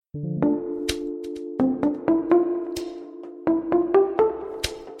You're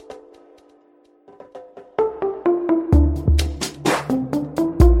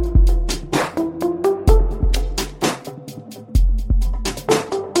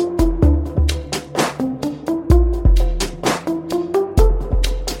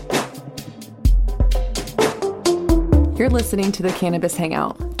listening to the Cannabis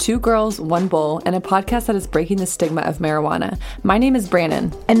Hangout, 2 girls, 1 bowl, and a podcast that is breaking the stigma of marijuana. My name is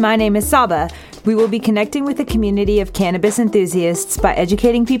Brannon. And my name is Saba. We will be connecting with a community of cannabis enthusiasts by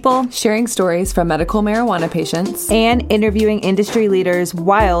educating people, Sharing stories from medical marijuana patients, and interviewing industry leaders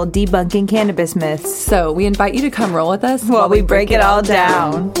while debunking cannabis myths. So we invite you to come roll with us while we break it all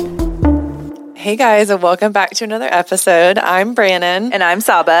down. Hey guys, and welcome back to another episode. I'm Brannon. And I'm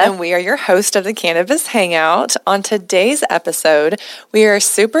Saba. And we are your host of the Cannabis Hangout. On today's episode, we are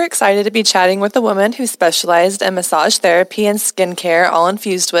super excited to be chatting with a woman who specialized in massage therapy and skincare, all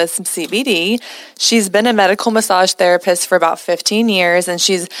infused with some CBD. She's been a medical massage therapist for about 15 years, and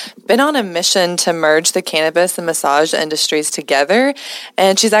she's been on a mission to merge the cannabis and massage industries together.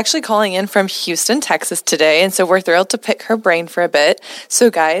 And she's actually calling in from Houston, Texas today, and so we're thrilled to pick her brain for a bit. So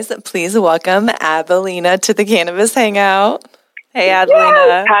guys, please welcome Adelina to the Cannabis Hangout. Hey, Adelina.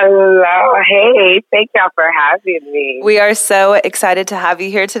 Yes, hello. Hey, thank y'all for having me. We are so excited to have you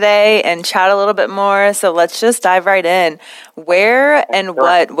here today and chat a little bit more. So let's just dive right in. Where and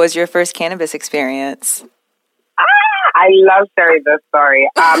what was your first cannabis experience? I love sharing this story.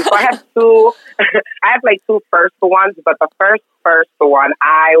 So I have two. I have like 2 first ones, but the first one,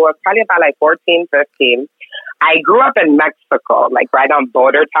 I was probably about like 14, 15. I grew up in Mexico, like right on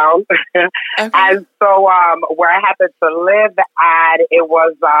border town. Okay. And so where I happened to live at, it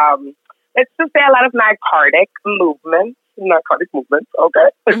was, let's just say a lot of narcotic movements,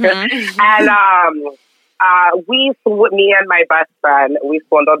 okay? Mm-hmm. And me and my best friend, we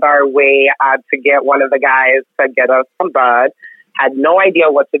swindled our way to get one of the guys to get us some bud. Had no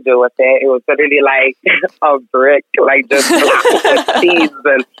idea what to do with it. It was literally like a brick, like just with seeds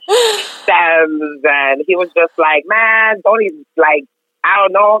and stems. And he was just like, man, don't even, like, I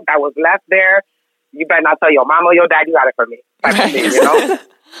don't know, that was left there. You better not tell your mom or your dad you got it from me. Type of thing, you know?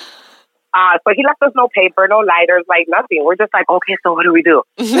 So he left us no paper, no lighters, like nothing. We're just like, okay, so what do we do?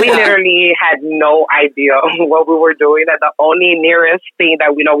 We literally had no idea what we were doing. And the only nearest thing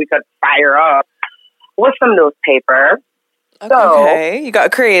that we know we could fire up was some newspaper. Okay, you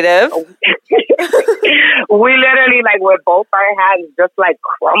got creative. We literally, like, with both our hands, just, like,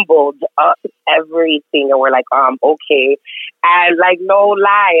 crumbled up everything. And we're like, okay. And, like, no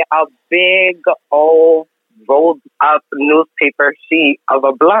lie, a big old rolled up newspaper sheet of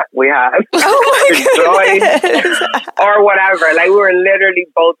a blunt we had. Or whatever. Like, we were literally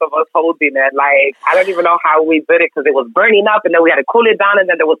both of us holding it. Like, I don't even know how we did it because it was burning up and then we had to cool it down and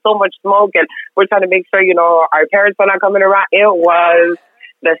then there was so much smoke and we're trying to make sure, you know, our parents were not coming around. It was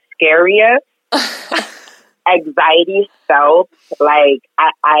the scariest. Anxiety felt like I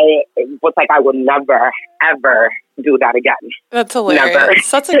was like, I would never, ever do that again. That's hilarious. Never.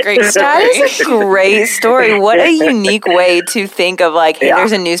 That's a great story. That is a great story. What a unique way to think of, like, hey,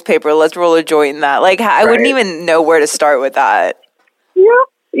 there's a newspaper, let's roll a joint in that. Like, I wouldn't even know where to start with that.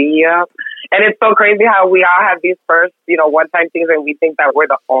 Yeah. And it's so crazy how we all have these first, you know, one-time things and we think that we're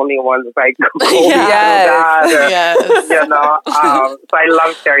the only ones, like, yes. You know. So I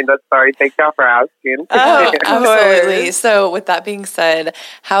love sharing this story. Thank y'all for asking. Oh, absolutely. So with that being said,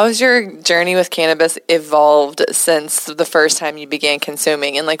 how has your journey with cannabis evolved since the first time you began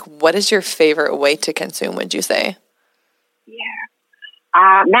consuming? And, like, what is your favorite way to consume, would you say?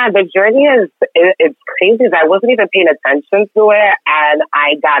 Man, the journey it's crazy. I wasn't even paying attention to it, and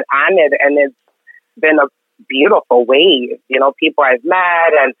I got on it, and it's been a beautiful wave. You know, people I've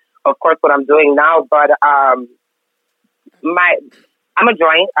met, and of course what I'm doing now. But I'm a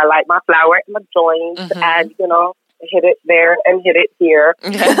joint. I like my flower. I'm a joint, and you know, hit it there and hit it here,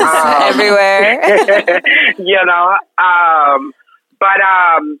 everywhere. You know. But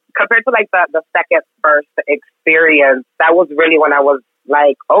compared to like the second first experience, that was really when I was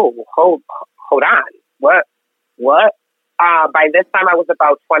like, oh, hold on. What? By this time I was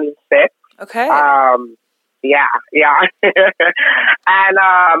about 26. Okay. Yeah. And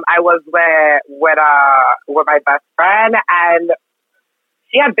I was with my best friend, and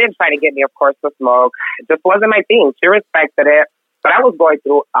she had been trying to get me, of course, to smoke. It just wasn't my thing. She respected it, but I was going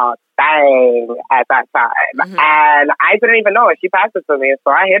through a thing at that time. And I didn't even know it. She passed it to me,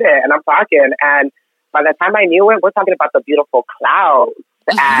 so I hit it, and I'm talking, and by the time I knew it, we're talking about the beautiful clouds.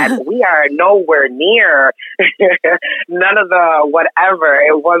 And we are nowhere near none of the whatever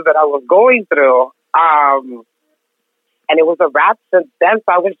it was that I was going through. and it was a wrap since then.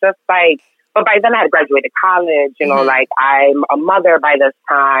 So I was just like, but by then I had graduated college, you know, like I'm a mother by this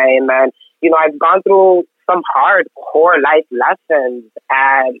time. And, you know, I've gone through some hardcore life lessons,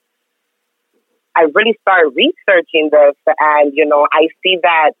 and I really started researching this. And, you know, I see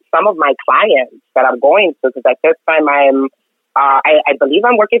that some of my clients that I'm going to, because at this time I believe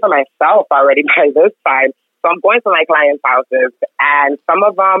I'm working for myself already by this time. So I'm going to my clients' houses, and some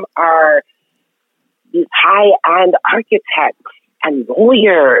of them are these high-end architects and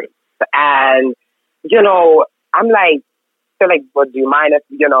lawyers. And, you know, I'm like, they're like, well, do you mind if,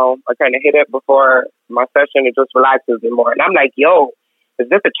 you know, I kind of hit it before my session? It just relaxes me more. And I'm like, yo, is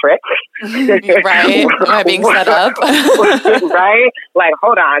this a trick? Right. Am I being set up? Right? Like,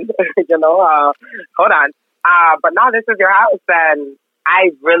 hold on, you know, hold on. But now this is your house, and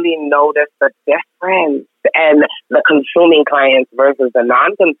I really noticed the difference in the consuming clients versus the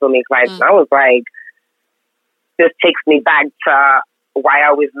non-consuming clients. And I was like, this takes me back to why I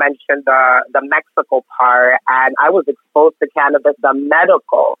always mentioned the Mexico part. And I was exposed to cannabis, the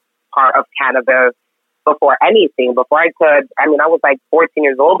medical part of cannabis, before anything. Before I was like 14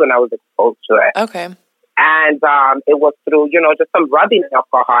 years old when I was exposed to it. Okay. And it was through, you know, just some rubbing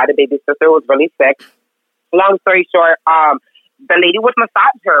alcohol. I had a baby sister who was really sick. Long story short, the lady would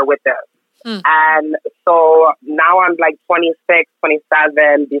massage her with this. And so now I'm like 26,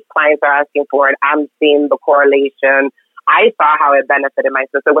 27. These clients are asking for it. I'm seeing the correlation. I saw how it benefited my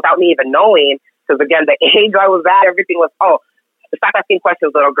sister without me even knowing. Because again, the age I was at, everything was, stop asking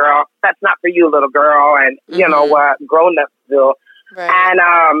questions, little girl. That's not for you, little girl. And you know what grown-ups do. Right.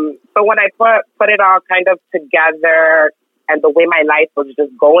 And so when I put it all kind of together, and the way my life was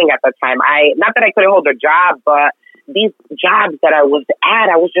just going at the time, not that I couldn't hold a job, but these jobs that I was at,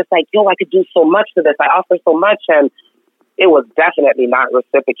 I was just like, yo, I could do so much to this. I offer so much. And it was definitely not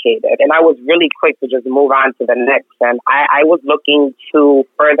reciprocated. And I was really quick to just move on to the next. And I was looking to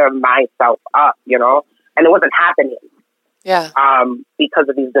further myself up, you know, and it wasn't happening. Yeah. Because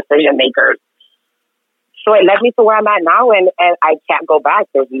of these decision makers. So it led me to where I'm at now, and I can't go back.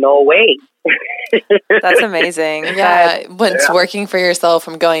 There's no way. That's amazing. Yeah. When it's working for yourself,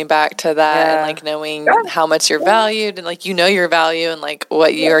 from going back to that and like knowing how much you're valued, and like, you know, your value and like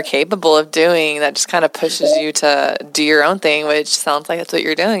what you're capable of doing, that just kind of pushes you to do your own thing, which sounds like that's what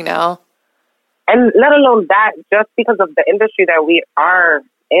you're doing now. And let alone that, just because of the industry that we are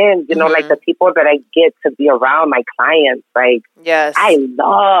in, you know, like the people that I get to be around, my clients, like, yes, I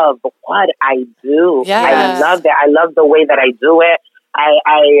love what I do. Yes. I love that. I love the way that I do it.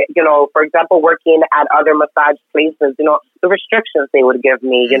 I, you know, for example, working at other massage places, you know, the restrictions they would give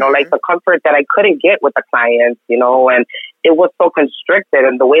me, you know, like the comfort that I couldn't get with the clients, you know, and it was so constricted.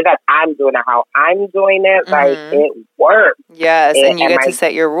 And the way that I'm doing it, how I'm doing it, like, it works. Yes, and you get to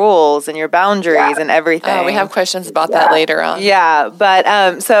set your rules and your boundaries and everything. We have questions about that later on. Yeah,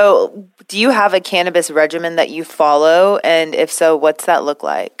 but so do you have a cannabis regimen that you follow? And if so, what's that look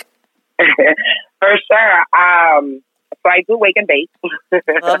like? For sure. So I do wake and bake.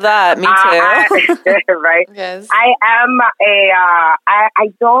 Love that. Me too. Right? Yes. I am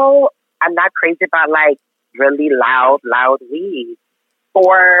I'm not crazy about like really loud weed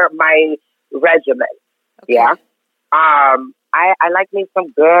for my regimen. Okay. Yeah. I like me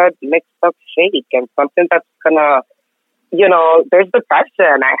some good mixed up shake and something that's gonna, you know, there's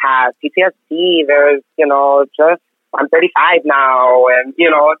depression I have, PTSD, there's, you know, just, I'm 35 now, and, you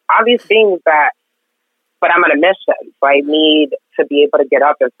know, all these things but I'm on a mission, so I need to be able to get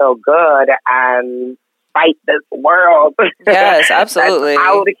up and feel good and fight this world. Yes, absolutely. That's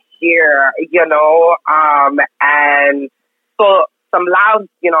out here, you know, and so some loud,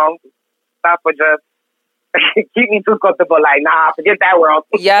 you know, stuff would just keep me too comfortable. Like, nah, forget that world.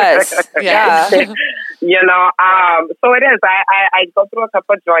 Yes, yeah. You know, so it is. I go through a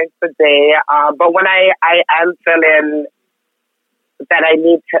couple of joints a day, but when I am feeling that I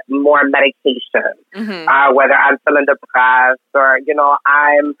need more medication, whether I'm feeling depressed or, you know,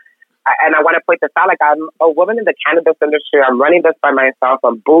 and I want to point this out, like, I'm a woman in the cannabis industry. I'm running this by myself.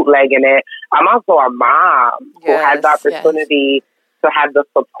 I'm bootlegging it. I'm also a mom who has the opportunity to have the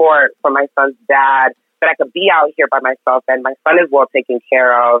support from my son's dad, that I could be out here by myself, and my son is well taken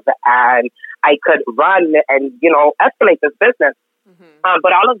care of, and I could run and, you know, escalate this business.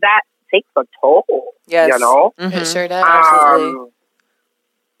 But all of that takes a toll, you know? It sure does. Absolutely.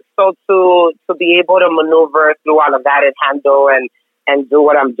 So to be able to maneuver through all of that and handle and do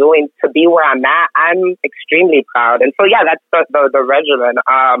what I'm doing to be where I'm at, I'm extremely proud. And so, yeah, that's the regimen.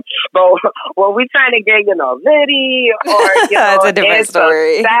 But when we trying to get, you know, Liddy or, you know, it's a different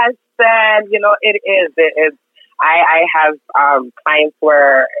story. You know, it is. I have clients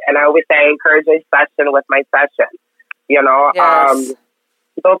where, and I always say I encourage a session with my session. Yes.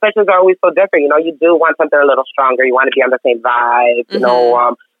 Those sessions are always so different. You do want something a little stronger. You want to be on the same vibe.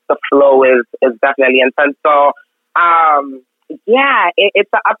 The flow is definitely intense. So, it's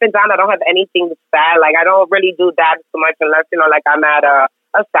an up and down. I don't have anything sad. Like, I don't really do that too much unless, like I'm at a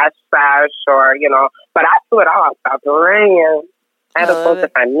stash or, but I do it all. Stop ringing. And of course,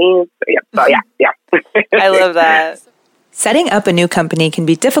 if I need to. I love that. Setting up a new company can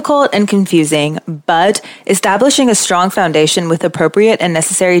be difficult and confusing, but establishing a strong foundation with appropriate and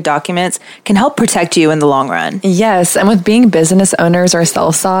necessary documents can help protect you in the long run. Yes, and with being business owners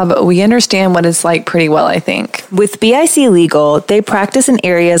ourselves, Sob, we understand what it's like pretty well, I think. With BIC Legal, they practice in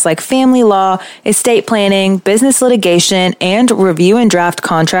areas like family law, estate planning, business litigation, and review and draft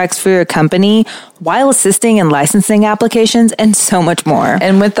contracts for your company while assisting in licensing applications and so much more.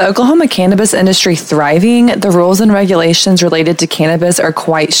 And with the Oklahoma cannabis industry thriving, the rules and regulations related to cannabis are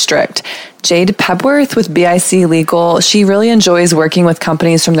quite strict. Jade Pepworth with BIC Legal, she really enjoys working with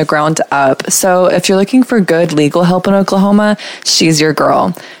companies from the ground up. So if you're looking for good legal help in Oklahoma, she's your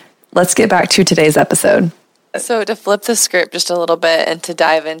girl. Let's get back to today's episode. So to flip the script just a little bit and to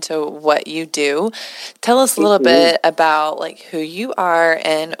dive into what you do, tell us a little bit about who you are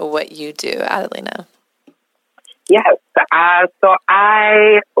and what you do, Adelina. Yes. So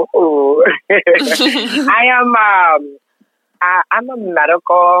I I'm a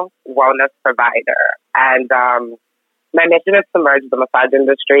medical wellness provider, and my mission is to merge the massage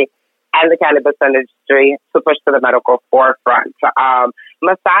industry and the cannabis industry to push to the medical forefront.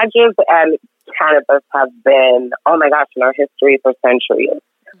 Massages and cannabis have been, oh my gosh, in our history for centuries.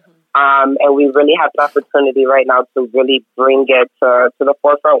 And we really have an opportunity right now to really bring it to the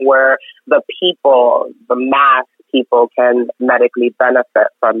forefront where the people, the mass people can medically benefit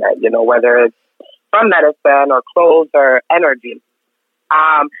from it, whether it's from medicine or clothes or energy.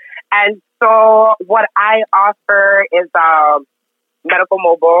 And so what I offer is medical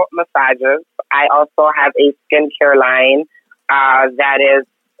mobile massages. I also have a skincare line that is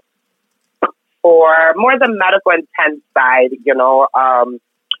for more the medical intense side,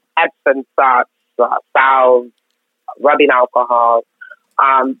 Epsom salts, salves, rubbing alcohol.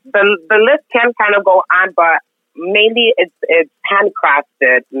 The list can kind of go on, but mainly it's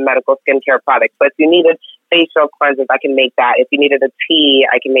handcrafted medical skincare products. So if you needed facial cleansers, I can make that. If you needed a tea,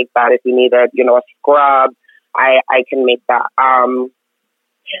 I can make that. If you needed, a scrub, I can make that.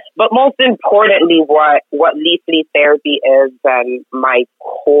 But most importantly, what leafly therapy is, and my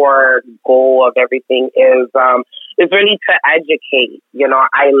core goal of everything is really to educate.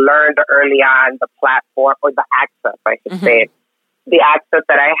 I learned early on the platform, or the access, I should say, the access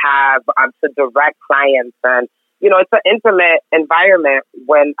that I have to direct clients. And, it's an intimate environment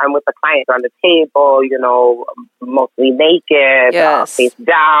when I'm with the client on the table, mostly naked, face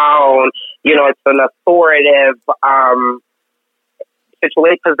down. It's an authoritative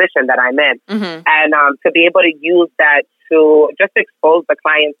position that I'm in. And to be able to use that to just expose the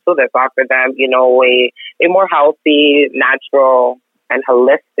clients to this, offer them, a more healthy, natural, and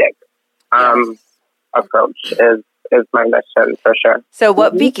holistic approach is my mission for sure. So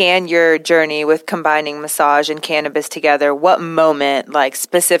what began your journey with combining massage and cannabis together? What moment,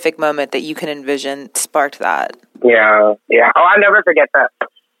 specific moment that you can envision sparked that? Yeah. Oh, I'll never forget that.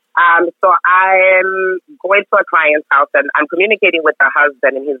 So I'm going to a client's house and I'm communicating with the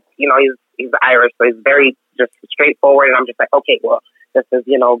husband, and he's Irish, so he's very just straightforward. And I'm just like, okay, well, this is,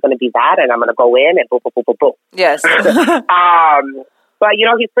 going to be that, and I'm going to go in and boom, boom, boom, boom, boom. Yes. But,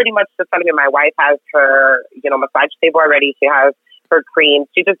 he's pretty much just telling me my wife has her, massage table already. She has her cream.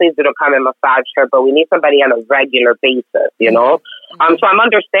 She just needs you to come and massage her, but we need somebody on a regular basis, So I'm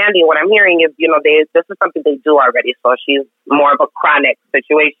understanding what I'm hearing is, this is something they do already. So she's more of a chronic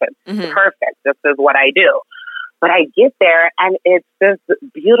situation. Perfect. This is what I do. But I get there and it's this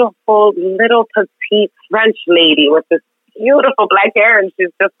beautiful little petite French lady with this beautiful black hair. And she's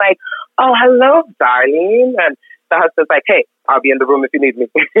just like, oh, hello, darling. And the husband's like, hey, I'll be in the room if you need me.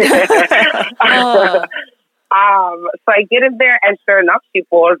 So I get in there, and sure enough, she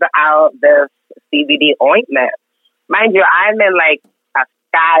pulls out this CBD ointment. Mind you, I'm in a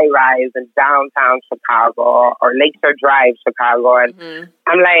skyrise in downtown Chicago or Lakeshore Drive, Chicago, and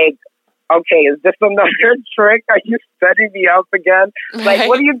I'm like, okay, is this another trick? Are you setting me up again? Right.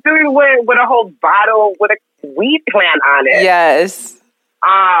 What are you doing with a whole bottle with a weed plant on it? Yes.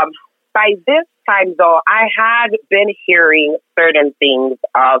 By this time, though, I had been hearing certain things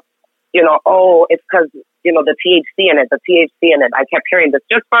of, it's because, the THC in it. I kept hearing this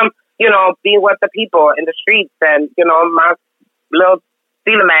just from, being with the people in the streets and, my little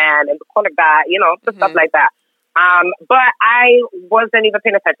dealer man and the corner guy, stuff like that. But I wasn't even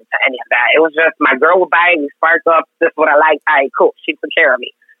paying attention to any of that. It was just my girl would buy it, we spark up, this is what I like, all right, cool, she took care of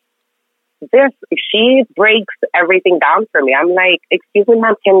me. She breaks everything down for me. I'm like, excuse me,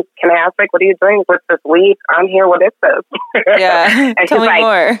 ma'am, can I ask, like, what are you doing with this weed? I'm here, what is this? Yeah, and tell me like,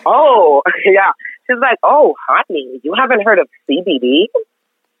 more. Oh, yeah. She's like, oh, honey, you haven't heard of CBD?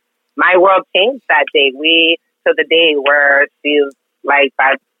 My world changed that day. To the day where she's like,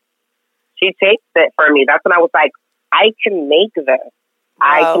 that she takes it for me. That's when I was like, I can make this. Wow.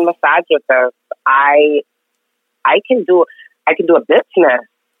 I can massage with this. I can do a business.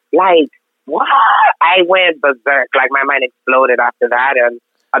 Like, what? I went berserk. Like, my mind exploded after that. And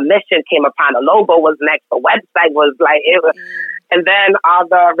a mission came upon. A logo was next. The website was like, it was, and then all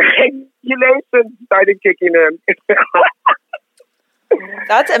the regulations started kicking in.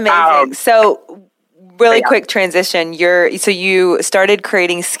 That's amazing. So, really quick transition. So you started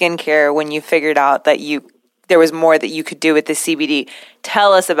creating skincare when you figured out that there was more that you could do with the CBD.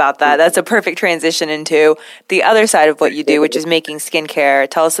 Tell us about that. That's a perfect transition into the other side of what you do, which is making skincare.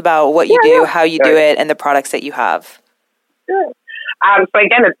 Tell us about what you do, how you do it, and the products that you have. Sure. So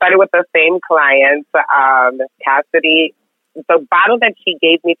again, it started with the same client, Cassidy. The bottle that she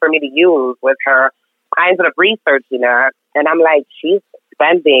gave me for me to use with her, I ended up researching it, and I'm like, she's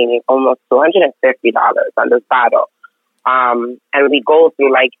spending almost $250 on this bottle. And we go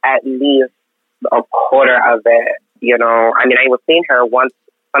through like at least a quarter of it, you know. I mean, I was seeing her once,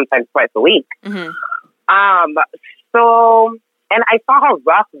 sometimes twice a week. Mm-hmm. So, and I saw how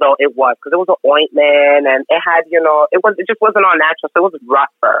rough though it was, because it was an ointment and it had, you know, it just wasn't all natural, so it was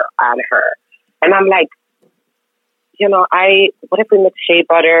rougher on her. And I'm like, you know, what if we mix shea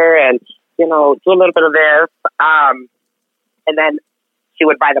butter and, you know, do a little bit of this, and then she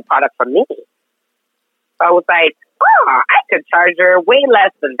would buy the product from me. So I was like, oh, I could charge her way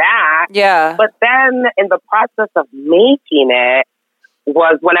less than that. Yeah. But then in the process of making it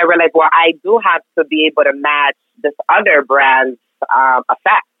was when I realized, well, I do have to be able to match this other brand's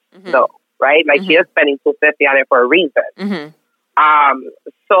effect, though, right? Like, she is spending $250 on it for a reason.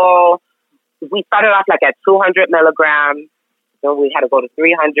 So we started off like at 200 milligrams. Then we had to go to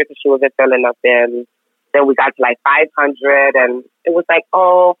 300 because she wasn't filling us in. Then we got to like 500, and it was like,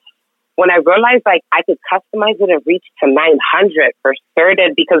 oh, when I realized like I could customize it and reach to 900 for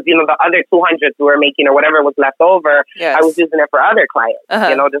certain, because, you know, the other 200s we were making or whatever was left over, I was using it for other clients,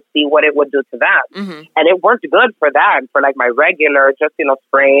 you know, to see what it would do to them. And it worked good for them, for like my regular, just, you know,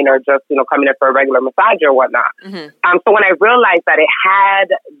 spraying or just, you know, coming in for a regular massage or whatnot. So when I realized that it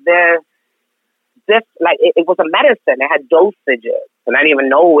had this like, it was a medicine, it had dosages, and I didn't even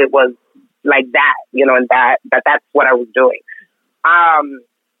know it was like that, you know, and that's what I was doing.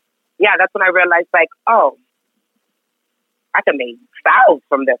 Yeah, that's when I realized, like, oh, I could make salves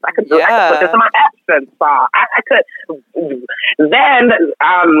from this. I could put this in my Epsom salt. I could. Then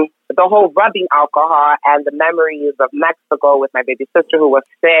the whole rubbing alcohol and the memories of Mexico with my baby sister who was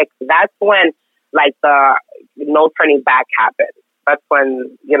sick, that's when, like, the no turning back happened. That's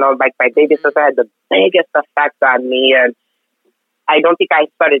when, you know, like, my baby sister had the biggest effect on me, and I don't think I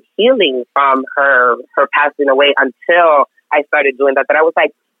started healing from her passing away until I started doing that. But I was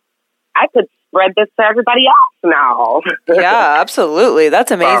like, I could spread this to everybody else now. Yeah, absolutely. That's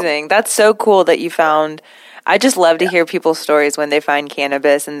amazing. That's so cool that you found. I just love to hear people's stories when they find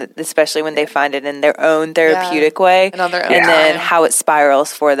cannabis, and especially when they find it in their own therapeutic way, and on their own and then how it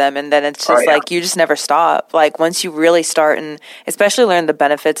spirals for them. And then it's just like, you just never stop. Like, once you really start and especially learn the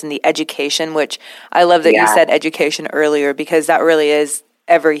benefits and the education, which I love that you said education earlier, because that really is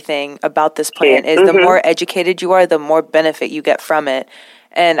everything about this plant, is the more educated you are, the more benefit you get from it.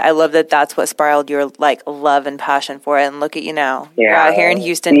 And I love that that's what spiraled your, like, love and passion for it. And look at you now. You're out here in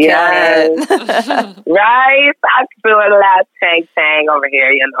Houston killing it. Right? I'm doing that tang over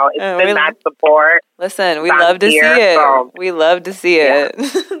here, you know. It's been that support. Listen, we love to see it. So. We love to see it.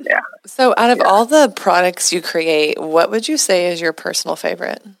 So out of all the products you create, what would you say is your personal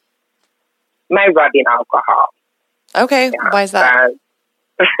favorite? My rubbing alcohol. Okay. Why is that?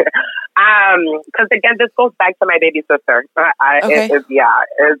 Because again, this goes back to my baby sister. It's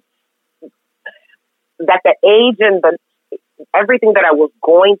that the age and everything that I was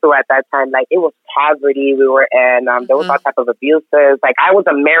going through at that time, like, it was poverty we were in. There was all type of abuses. Like, I was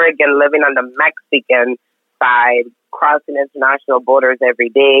American living on the Mexican side, crossing international borders every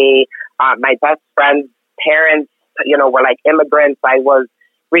day. My best friend's parents, you know, were like immigrants. I was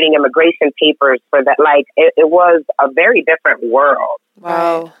reading immigration papers for that. Like, it was a very different world.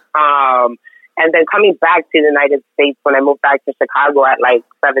 Wow. And then coming back to the United States when I moved back to Chicago at like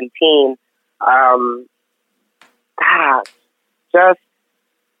 17, just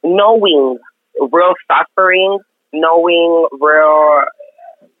knowing real suffering, knowing real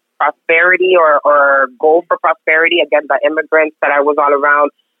prosperity or goal for prosperity. Again, the immigrants that I was all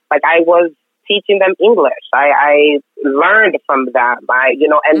around, like I was teaching them English. I learned from them,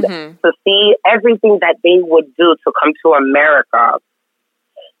 and to see everything that they would do to come to America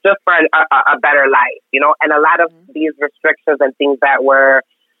just for a better life, and a lot of these restrictions and things that were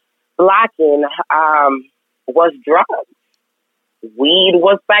blocking was drugs. Weed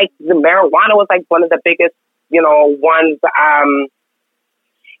was like, the marijuana was like one of the biggest, ones.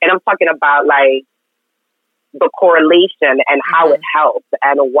 And I'm talking about like the correlation and how it helps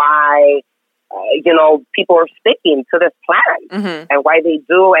and why, people are sticking to this plan and why they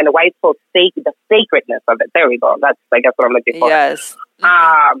do and why it's so the sacredness of it. There we go. That's, I guess, what I'm looking for. Yes.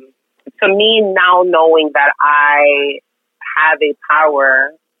 To me, now knowing that I have a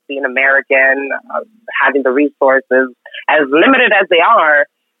power, being American, having the resources, as limited as they are,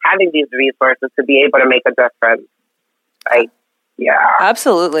 having these resources to be able to make a difference. Yeah.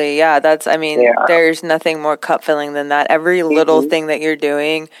 Absolutely. Yeah. There's nothing more cup filling than that. Every little thing that you're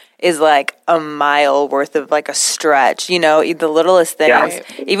doing is like a mile worth of like a stretch, the littlest things. Right.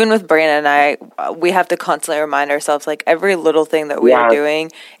 Even with Brandon and I, we have to constantly remind ourselves like every little thing that we are doing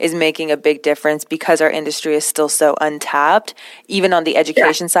is making a big difference because our industry is still so untapped, even on the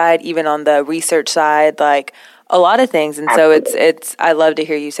education side, even on the research side, like a lot of things. And so it's, I love to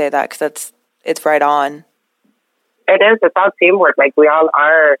hear you say that because it's right on. It is. It's all teamwork. Like, we all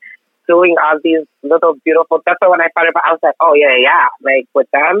are doing all these little beautiful. That's why when I thought about it, I was like, oh, yeah. Like, with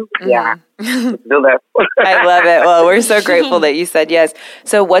them, let's do this. I love it. Well, we're so grateful that you said yes.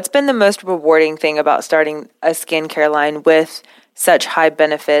 So what's been the most rewarding thing about starting a skincare line with such high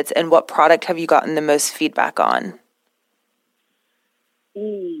benefits, and what product have you gotten the most feedback on?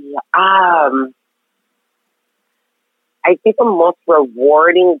 I think the most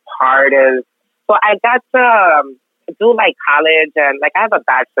rewarding part is, so I got to do like college and like I have a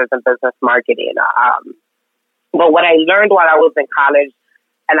bachelor's in business marketing. But what I learned while I was in college,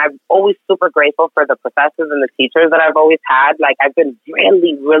 and I'm always super grateful for the professors and the teachers that I've always had. Like, I've been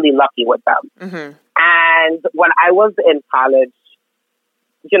really, really lucky with them. And when I was in college,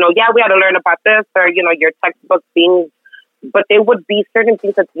 we had to learn about this or, your textbook things, but there would be certain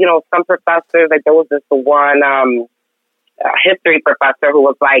things that, some professors, like there was this one history professor who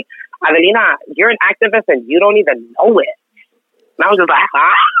was like, Adelina, you're an activist and you don't even know it. And I was just like,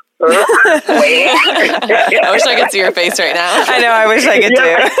 I wish I could see your face right now. I know, I wish I could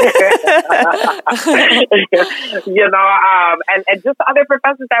too. And just other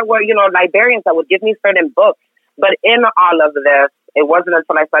professors that were, librarians that would give me certain books. But in all of this, it wasn't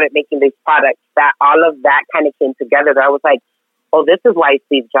until I started making these products that all of that kind of came together. That I was like, oh, this is why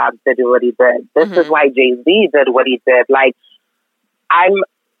Steve Jobs did what he did. This is why Jay-Z did what he did. Like, I'm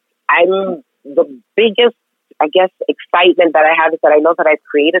the biggest, I guess, excitement that I have is that I know that I've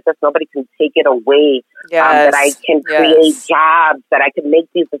created this. Nobody can take it away. That I can create jobs, that I can make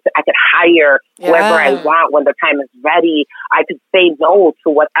these, I could hire whoever I want when the time is ready. I could say no to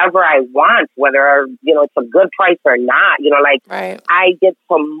whatever I want, whether, it's a good price or not. I get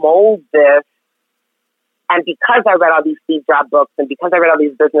to mold this. And because I read all these Steve Jobs books and because I read all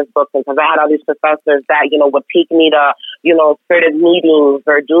these business books and because I had all these professors that, would take me to, certain meetings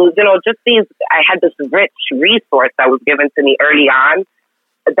or do, just these, I had this rich resource that was given to me early on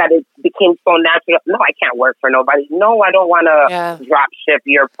that it became so natural. No, I can't work for nobody. No, I don't want to drop ship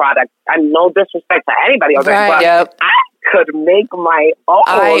your product. I'm no disrespect to anybody. But I could make my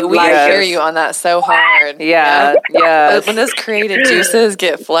own. We hear you on that so hard. But when those creative juices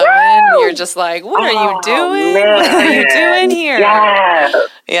get flowing, you're just like, what are you doing? Man. What are you doing here?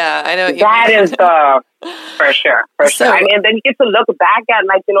 Yeah, I know what you mean. Is for sure. And then you get to look back at,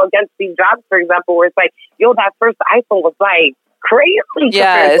 like, against Steve Jobs, for example, where it's like, that first iPhone was like crazy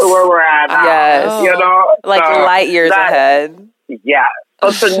compared to where we're at now. Like light years ahead. Yeah.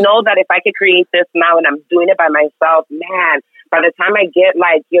 So to know that if I could create this now and I'm doing it by myself, man, by the time I get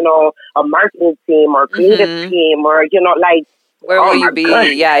like, a marketing team or creative team or, like, where will you be? God.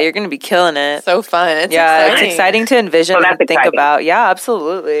 Yeah, you're going to be killing it. So fun. It's exciting to envision and think about. Yeah,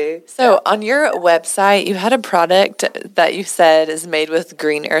 absolutely. So on your website, you had a product that you said is made with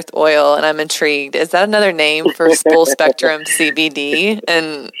green earth oil, and I'm intrigued. Is that another name for full spectrum CBD?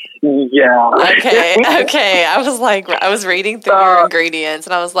 And Okay. I was reading through your ingredients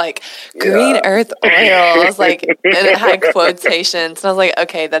and I was like, green earth oil. I was like, and it had quotations. And I was like,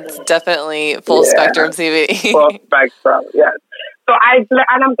 okay, that's definitely full spectrum CBD. Full spectrum, yes. So I'm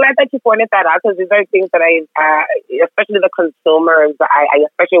glad that you pointed that out because these are things that especially the consumers, I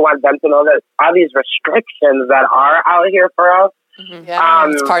especially want them to know that all these restrictions that are out here for us, Yeah,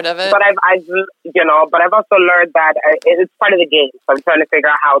 it's part of it. But I've but I've also learned that it's part of the game. So I'm trying to figure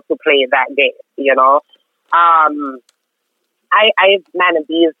out how to play that game. In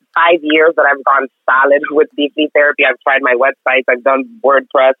these 5 years that I've gone solid with DC therapy, I've tried my websites, I've done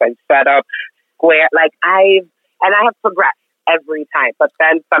WordPress, I've set up Square, I have progressed every time. But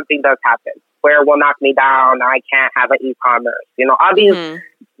then something does happen. Square will knock me down. I can't have an e-commerce. All these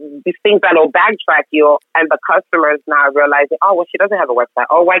things that will backtrack you, and the customer is now realizing, oh, well, she doesn't have a website.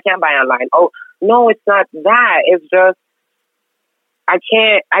 Oh, I can't buy online. Oh, no, it's not that. It's just I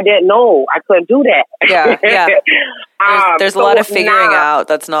didn't know I couldn't do that. Yeah. There's a lot of figuring out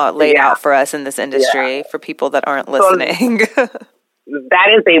that's not laid out for us in this industry for people that aren't listening. That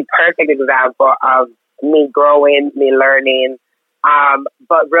is a perfect example of me growing, me learning,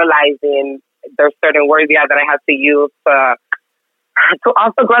 but realizing there's certain words that I have to use to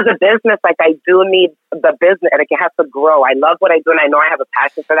also grow the business. I do need the business, and it has to grow. I love what I do, and I know I have a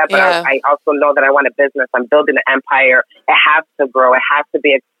passion for that, but I also know that I want a business. I'm building an empire. It has to grow. It has to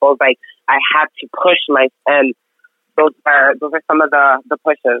be exposed. I have to push and those are some of the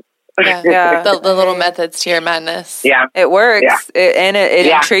pushes. Yeah. The little methods to your madness. Yeah. It works. Yeah. It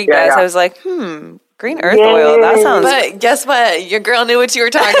intrigued us. I was like, green earth oil. That sounds... But guess what? Your girl knew what you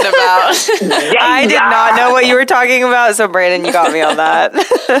were talking about. I did not know what you were talking about. So, Brandon, you got me on that.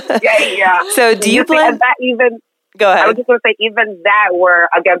 So, do you blend... Go ahead. I was just going to say, even that, we're,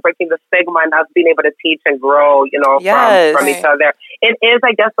 again, breaking the stigma and us being able to teach and grow, from each other. It is,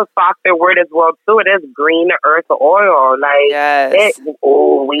 I guess, a softer word as well, too. It is green earth oil.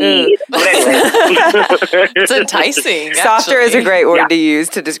 Weed. It's enticing. Softer is a great word to use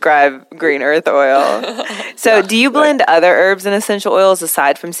to describe green earth oil. So, do you blend other herbs and essential oils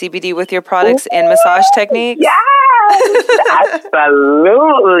aside from CBD with your products and massage techniques? Yes,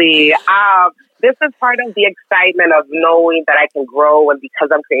 absolutely. This is part of the excitement of knowing that I can grow, and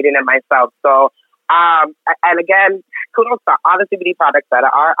because I'm creating it myself. So, and again, kudos to all the CBD products that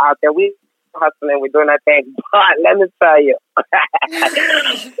are out there. We're hustling, we're doing our thing. But let me tell you,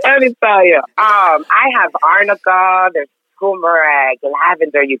 I have arnica, there's turmeric,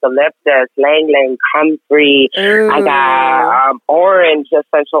 lavender, eucalyptus, lang-lang, comfrey. I got orange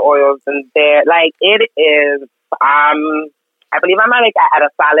essential oils in there. It is, I believe I'm at a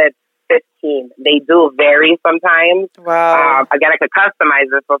solid 15. They do vary sometimes. Wow. Again, I could customize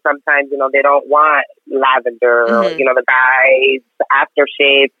it. So sometimes, they don't want lavender. The guy's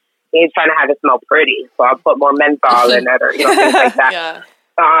aftershave, he's trying to have it smell pretty. So I'll put more menthol in it or, things like that.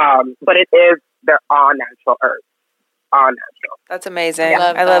 But they're all natural herbs. All natural. That's amazing.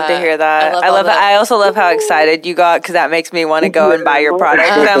 I love to hear that. I love it. I also love how excited you got, because that makes me want to go and buy your product.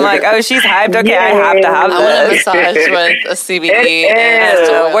 I'm like, oh, she's hyped. Okay, I have to have this. I want a massage with a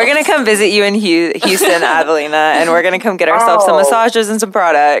CBD. We're going to come visit you in Houston, Adelina, and we're going to come get ourselves some massages and some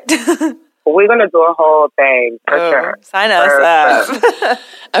product. We're going to do a whole thing, for sure. Sign us up.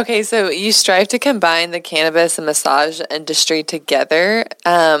 Okay, so you strive to combine the cannabis and massage industry together.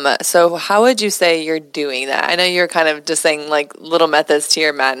 So how would you say you're doing that? I know you're kind of just saying little methods to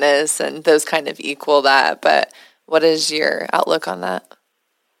your madness, and those kind of equal that, but what is your outlook on that?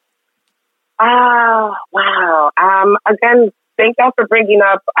 Wow. Again, thank y'all for bringing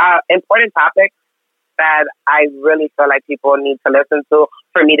up important topics that I really feel like people need to listen to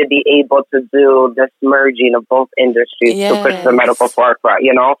for me to be able to do this merging of both industries to push the medical forefront,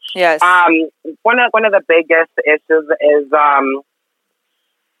 Yes. One of the biggest issues is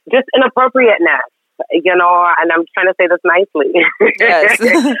just inappropriateness, and I'm trying to say this nicely. Yes.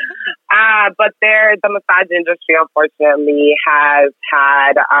 But the massage industry, unfortunately, has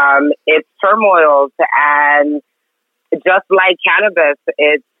had its turmoils, and just like cannabis,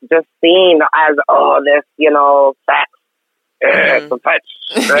 it's just seen as, this, sex. So touch.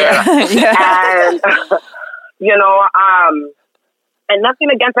 And, and nothing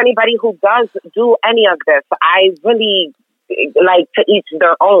against anybody who does do any of this. I really like to each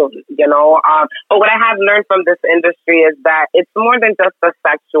their own, But what I have learned from this industry is that it's more than just the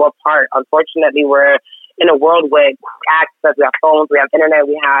sexual part. Unfortunately, we're in a world with access. We have phones, we have internet,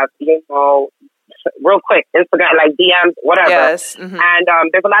 we have, real quick, Instagram, DMs, whatever. Yes. And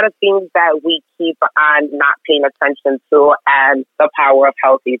there's a lot of things that we keep on not paying attention to, and the power of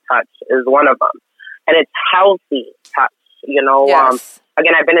healthy touch is one of them. And it's healthy touch, Yes.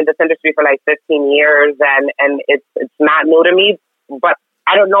 Again, I've been in this industry for 15 years, and it's not new to me, but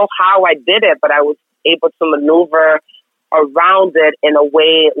I don't know how I did it, but I was able to maneuver around it in a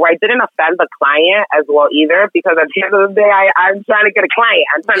way where I didn't offend the client as well either, because at the end of the day, I'm trying to get a client.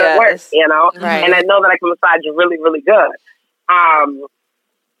 I'm trying to work, Right. And I know that I can massage really, really good.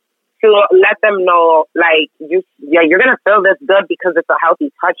 to let them know, like, you're going to feel this good because it's a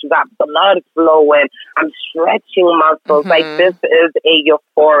healthy touch. You got blood flowing. I'm stretching muscles. Like, this is a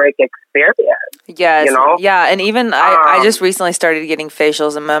euphoric experience. Yes. You know? Yeah. And even I just recently started getting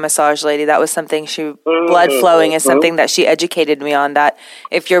facials, and my massage lady, that was something blood flowing is something that she educated me on, that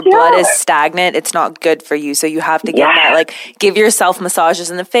if your blood is stagnant, it's not good for you. So you have to get that, like, give yourself massages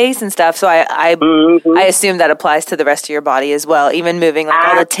in the face and stuff. So I assume that applies to the rest of your body as well. Even moving, like,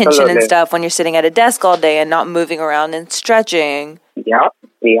 all the tension and stuff when you're sitting at a desk all day and not moving around and stretching. Yep.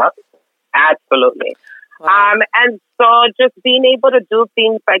 Absolutely. Wow. And so just being able to do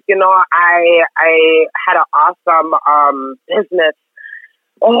things like, you know, I had an awesome business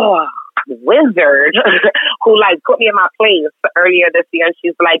wizard who, like, put me in my place earlier this year. And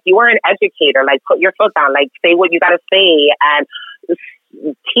she's like, you are an educator. Like, put your foot down. Like, say what you got to say and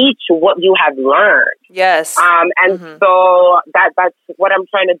teach what you have learned. Yes. And so that's what I'm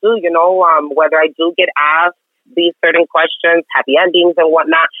trying to do, you know, whether I do get asked these certain questions, happy endings and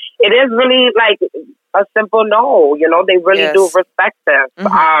whatnot, it is really like a simple no, you know, they really do respect this.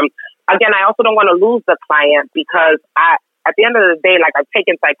 Again, I also don't want to lose the client because at the end of the day, like, I've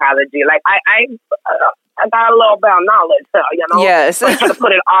taken psychology, like I got a little bit of knowledge, you know, so I try to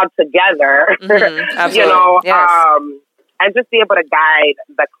put it all together, you know, and just be able to guide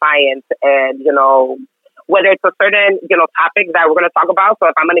the client and, you know, whether it's a certain, you know, topic that we're going to talk about. So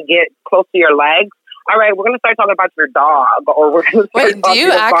if I'm going to get close to your legs, all right, we're going to start talking about your dog, or we're going to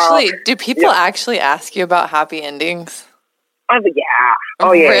start do people actually ask you about happy endings? Yeah.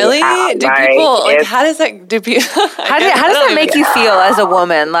 Oh, yeah. Really? Yeah. Do people, like, how does that, how does that make you feel as a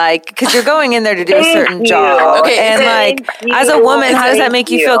woman? Like, because you're going in there to do a certain job. Okay. And, like, as a woman, how does that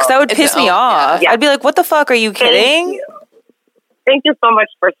make you feel? Because that would piss me off. Yeah. I'd be like, what the fuck? Are you kidding? Thank you so much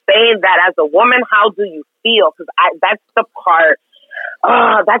for saying that. As a woman, how do you feel? Because that's the part,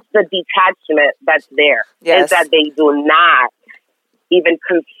 that's the detachment that's there. Yes. Is that they do not even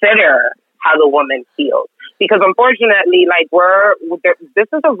consider how the woman feels. Because unfortunately, like, this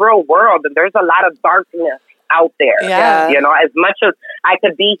is a real world, and there's a lot of darkness out there. Yeah. You know, as much as I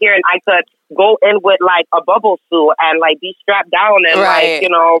could be here and I could go in with, like, a bubble suit and, like, be strapped down and, like, you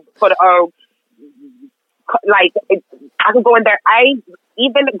know, put like, I could go in there. I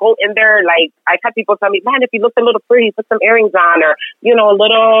even go in there, like, I've had people tell me, man, if you look a little pretty, put some earrings on, or, you know, a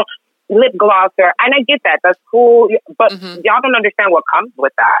little lip gloss, and I get that. That's cool. But y'all don't understand what comes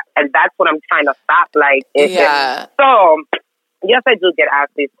with that. And that's what I'm trying to stop. Like, so, yes, I do get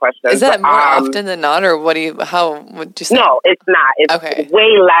asked these questions. Is that more often than not, or what would you say? No, it's not. It's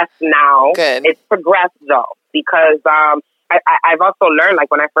way less now. Good. It's progressed, though, because, I've also learned,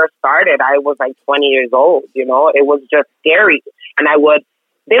 like, when I first started, I was like 20 years old, you know, it was just scary. And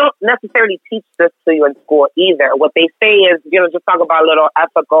they don't necessarily teach this to you in school either. What they say is, you know, just talk about a little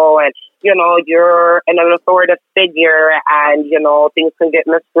ethical and, you know, you're an authoritative figure and, you know, things can get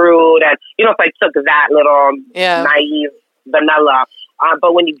miscrewed. And, you know, so I took that little naive vanilla.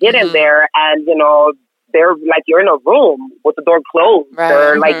 But when you get in there and, you know, they're like, you're in a room with the door closed. Right.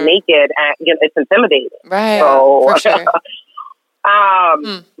 They're like naked and, you know, it's intimidating. Right. So, for sure.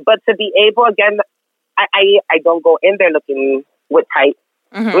 But to be able, again, I don't go in there looking with tight.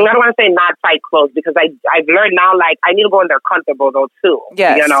 I don't want to say not tight clothes because I've learned now, like, I need to go in there comfortable though too.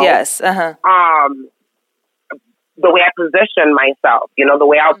 Yes. You know? Yes. The way I position myself, you know, the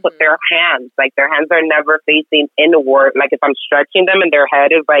way I'll put their hands, like their hands are never facing inward. Like if I'm stretching them and their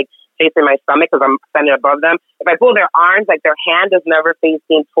head is like facing my stomach because I'm standing above them. If I pull their arms, like their hand is never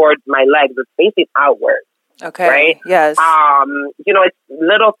facing towards my legs. It's facing outward. Okay. Right? Yes. You know, it's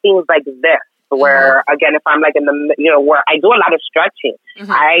little things like this where, again, if I'm like in the, you know, where I do a lot of stretching,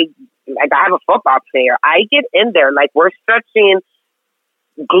 I have a football player. I get in there, like we're stretching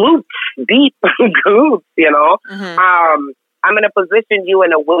glutes, deep glutes, you know. I'm going to position you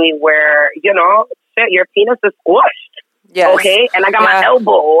in a way where, you know, shit, your penis is squished. Yes. Okay? And I got my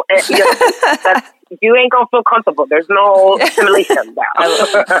elbow. And, you know, you ain't going to feel comfortable. There's no simulation there.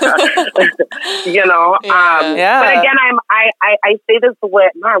 You know? But again, I say this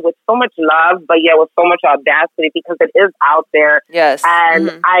with so much love, but with so much audacity because it is out there. Yes.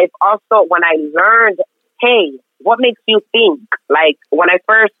 And I've also, when I learned, hey, what makes you think? Like, when I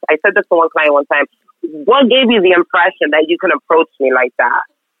said this to one client one time, what gave you the impression that you can approach me like that?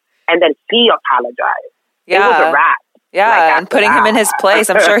 And then he apologized. Yeah. It was a wrap. Yeah, like, and putting him in his place.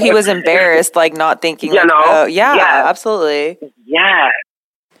 I'm sure he was embarrassed, like not thinking, you know? Absolutely. Yeah.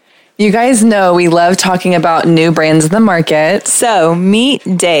 You guys know we love talking about new brands in the market. So meet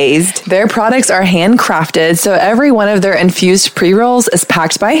Dazed. Their products are handcrafted, so every one of their infused pre-rolls is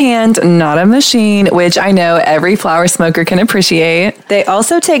packed by hand, not a machine, which I know every flower smoker can appreciate. They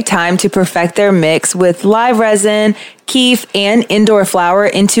also take time to perfect their mix with live resin, keef, and indoor flower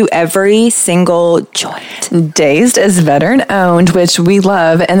into every single joint. Dazed is veteran-owned, which we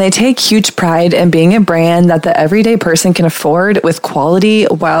love, and they take huge pride in being a brand that the everyday person can afford with quality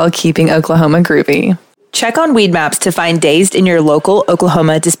while keeping Oklahoma groovy. Check on Weed Maps to find Dazed in your local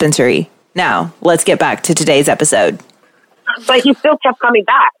Oklahoma dispensary. Now, let's get back to today's episode. But he still kept coming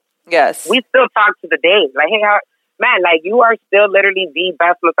back. Yes. We still talk to the day. Like, hey, man, like, you are still literally the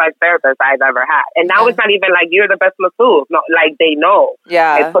best massage therapist I've ever had. And now it's not even like you're the best masseuse. No, like, they know.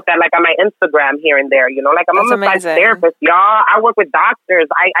 Yeah. I put that, like, on my Instagram here and there, you know? Like, I'm a massage therapist, y'all. I work with doctors.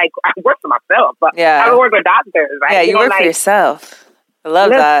 I work for myself, but I don't work with doctors. Right? Yeah, you work for yourself. I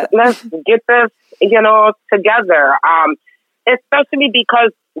love that. Let's get this, together. Especially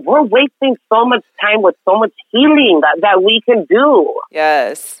because we're wasting so much time with so much healing that we can do.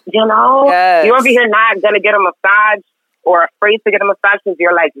 Yes. You're over here not going to get a massage or afraid to get a massage because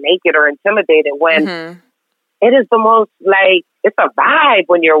you're like naked or intimidated when it is the most like, it's a vibe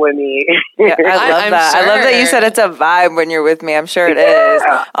when you're with me. Yeah, I love that. Sure. I love that you said it's a vibe when you're with me. I'm sure it is.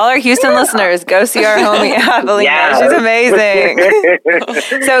 All our Houston listeners, go see our homie Adelina. Yes. She's amazing.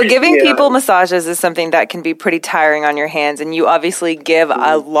 So giving people massages is something that can be pretty tiring on your hands, and you obviously give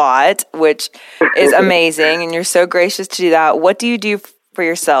a lot, which is amazing, and you're so gracious to do that. What do you do for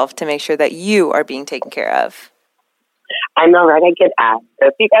yourself to make sure that you are being taken care of? I know, right? I get asked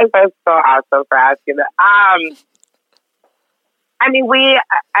this. You guys are so awesome for asking that. I mean,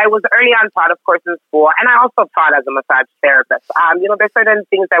 I was early on taught, of course, in school, and I also taught as a massage therapist. There's certain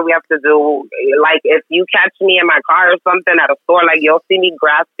things that we have to do. Like, if you catch me in my car or something at a store, like, you'll see me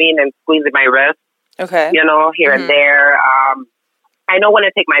grasping and squeezing my wrist. Okay. Here and there. I know when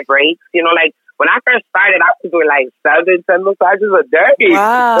to take my breaks. Like, when I first started, I was doing, like, 7-10 massages a day.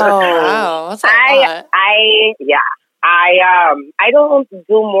 Wow. That's a lot. I don't do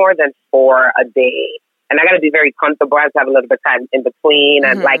more than 4 a day. And I got to be very comfortable. I have to have a little bit of time in between.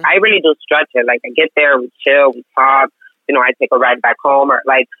 And, like, I really do stretch it. Like, I get there, we chill, we talk. I take a ride back home. Or,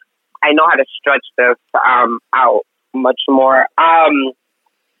 like, I know how to stretch this out much more.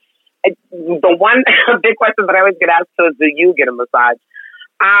 The one big question that I always get asked is, do you get a massage?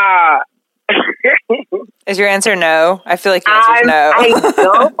 Is your answer no? I feel like your answer is no.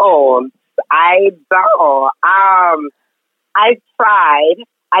 I don't. I've tried.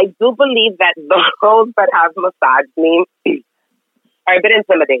 I do believe that those that have massaged me are a bit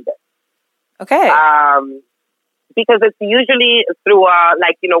intimidated. Okay. Because it's usually through,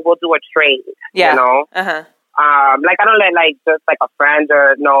 we'll do a trade. Yeah. Like, I don't let, like, just, like, a friend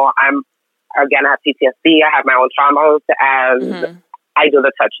or, I have PTSD. I have my own traumas, and I do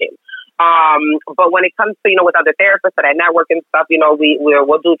the touching. But when it comes to, with other therapists that I network and stuff,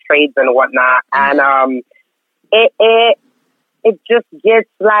 we'll do trades and whatnot. And it just gets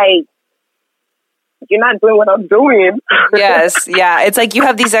like, you're not doing what I'm doing. Yes. Yeah. It's like you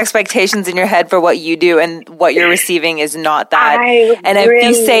have these expectations in your head for what you do, and what you're receiving is not that. And if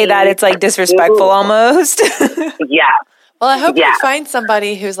you say that, it's like disrespectful almost. Yeah. Well, I hope you find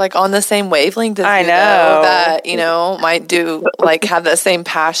somebody who's like on the same wavelength as you, that, might do like have the same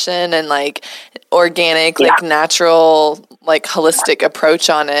passion and like organic, like natural, like holistic approach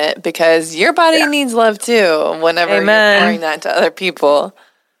on it, because your body needs love too whenever you're pouring that to other people.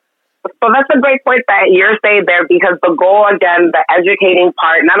 So that's a great point that you're saying there, because the goal, again, the educating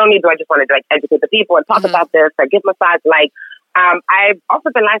part, not only do I just want to like educate the people and talk about this or give massage, like, I've also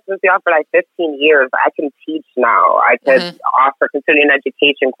been licensed for like 15 years. I can teach now. I can offer continuing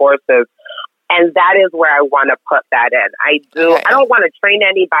education courses. And that is where I want to put that in. I don't want to train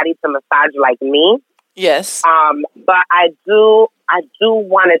anybody to massage like me. Yes. But I do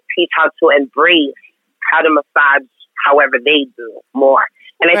want to teach how to embrace how to massage however they do more.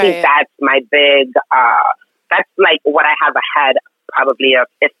 And I think that's my big, that's like what I have ahead probably of,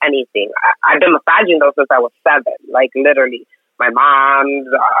 if anything. I've been massaging those since I was 7, like literally. My mom's,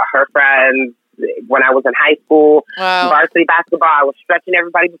 her friends, when I was in high school, varsity basketball, I was stretching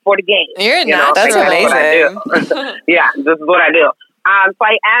everybody before the game. That's amazing. Yeah, this is what I do. So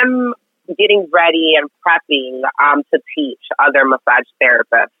I am getting ready and prepping to teach other massage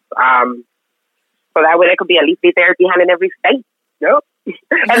therapists. So that way there could be at least a therapy hand in every state. Yep.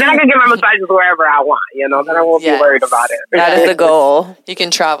 And then I can get my massages wherever I want, then I won't be worried about it. That is the goal. You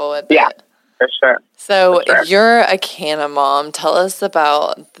can travel with it. Yeah, for sure. So you're a canna mom. Tell us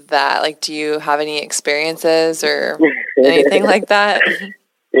about that. Like, do you have any experiences or anything like that?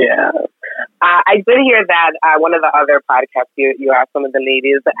 Yeah. I did hear that one of the other podcasts you asked one of the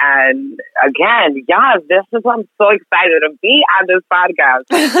ladies, and again, yes, this is I'm so excited to be on this podcast.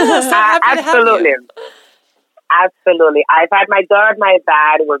 So happy to have absolutely, you. absolutely. I've had my daughter, my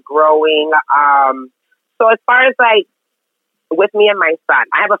dad. We're growing. So as far as like with me and my son,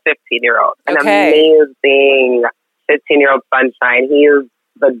 I have a 15-year-old, an amazing 15-year-old sunshine. He is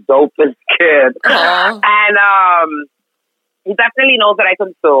the dopest kid, and he definitely knows that I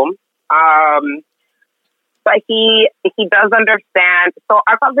consume. But he does understand. So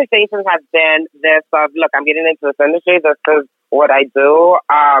our conversations have been this of, look, I'm getting into this industry. This is what I do.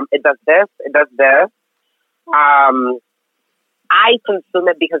 It does this. It does this. I consume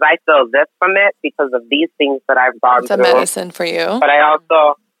it because I feel this from it because of these things that I've gone through. It's a medicine for you. But I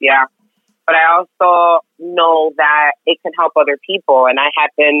also, but I also know that it can help other people. And I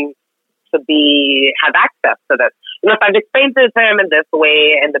happen to have access to this. You know, so I've explained it to him in this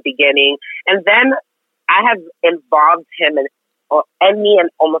way in the beginning. And then I have involved him in any and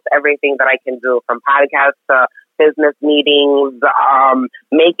almost everything that I can do, from podcasts to business meetings,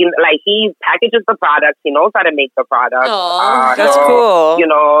 making, like, he packages the product. He knows how to make the product. That's cool. You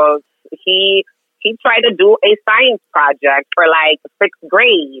know, he tried to do a science project for like 6th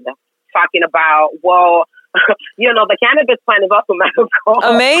grade, talking about, well, you know, the cannabis plant is also medical.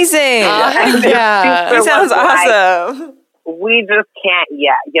 Amazing. Yeah. That sounds awesome. We just can't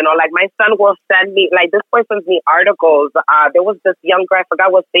yet. You know, like my son will send me, like this boy sends me articles. There was this young girl, I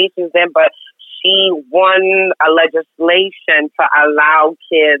forgot what state she's in, but she won a legislation to allow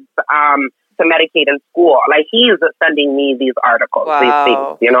kids to medicate in school. Like, he's sending me these articles, these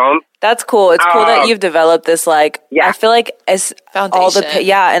things, you know? That's cool. It's cool that you've developed this, like, I feel like as foundation.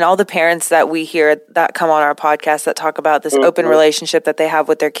 And all the parents that we hear that come on our podcast that talk about this open relationship that they have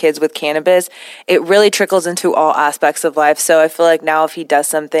with their kids with cannabis, it really trickles into all aspects of life. So I feel like now if he does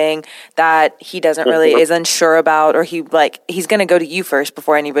something that he doesn't really is unsure about, or he's going to go to you first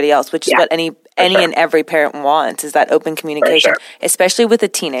before anybody else, which is what any and every parent wants, is that open communication, especially with a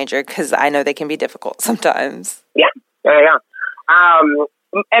teenager, because I know they can be difficult sometimes. Yeah.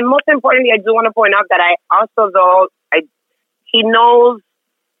 And most importantly, I do want to point out that I also, he knows,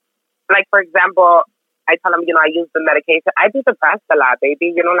 like, for example, I tell him, you know, I use the medication. I be depressed a lot,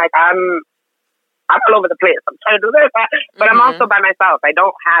 baby. You know, like, I'm all over the place. I'm trying to do this, but I'm also by myself. I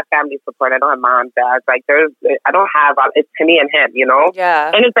don't have family support. I don't have mom, dad. Like, I don't have, it's me and him, you know?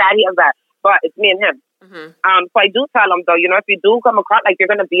 Yeah. And his dad, he has that, but it's me and him. So I do tell him, though, you know, if you do come across, like, you're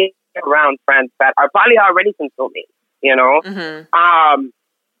going to be around friends that are probably already consuming, you know?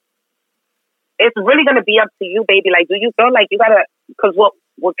 It's really going to be up to you, baby. Like, do you feel like you got to, because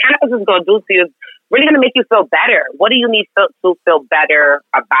what cannabis is going to do to you is really going to make you feel better. What do you need to feel better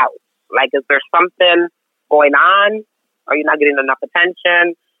about? Like, is there something going on? Are you not getting enough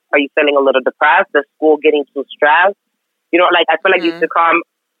attention? Are you feeling a little depressed? Is school getting too stressed? You know, like, I feel like you should come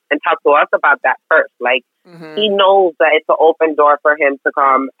and talk to us about that first. Like, he knows that it's an open door for him to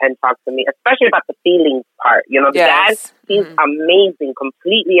come and talk to me, especially about the feelings part. You know, the dad, he's amazing,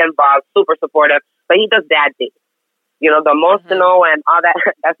 completely involved, super supportive, but he does dad things. You know, the emotional and all that,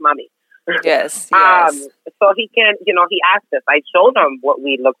 that's mommy. Yes. So he can, you know, he asked us. I showed him what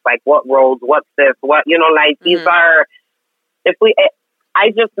weed looks like, what rolls, what's this, what, you know, like, these are, I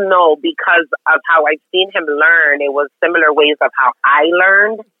just know because of how I've seen him learn, it was similar ways of how I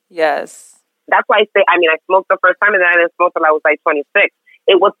learned. Yes. That's why I say, I mean, I smoked the first time and then I didn't smoke till I was like 26.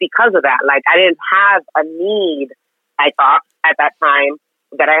 It was because of that. Like, I didn't have a need, I thought, at that time,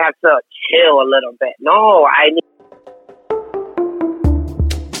 that I had to chill a little bit. No, I need.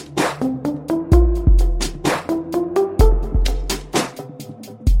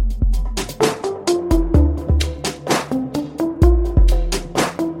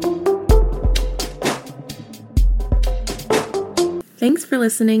 Thanks for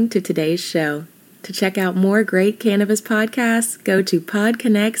listening to today's show. To check out more great cannabis podcasts, go to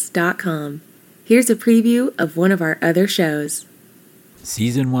podconnects.com. Here's a preview of one of our other shows.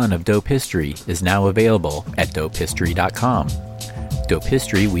 Season 1 of Dope History is now available at dopehistory.com. Dope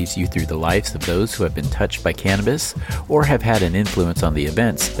History weaves you through the lives of those who have been touched by cannabis or have had an influence on the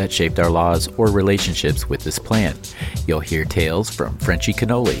events that shaped our laws or relationships with this plant. You'll hear tales from Frenchie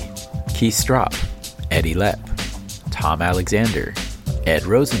Cannoli, Keith Strop, Eddie Lepp, Tom Alexander, Ed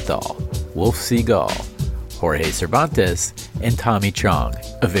Rosenthal, Wolf Seagal, Jorge Cervantes, and Tommy Chong.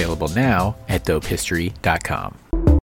 Available now at dopehistory.com.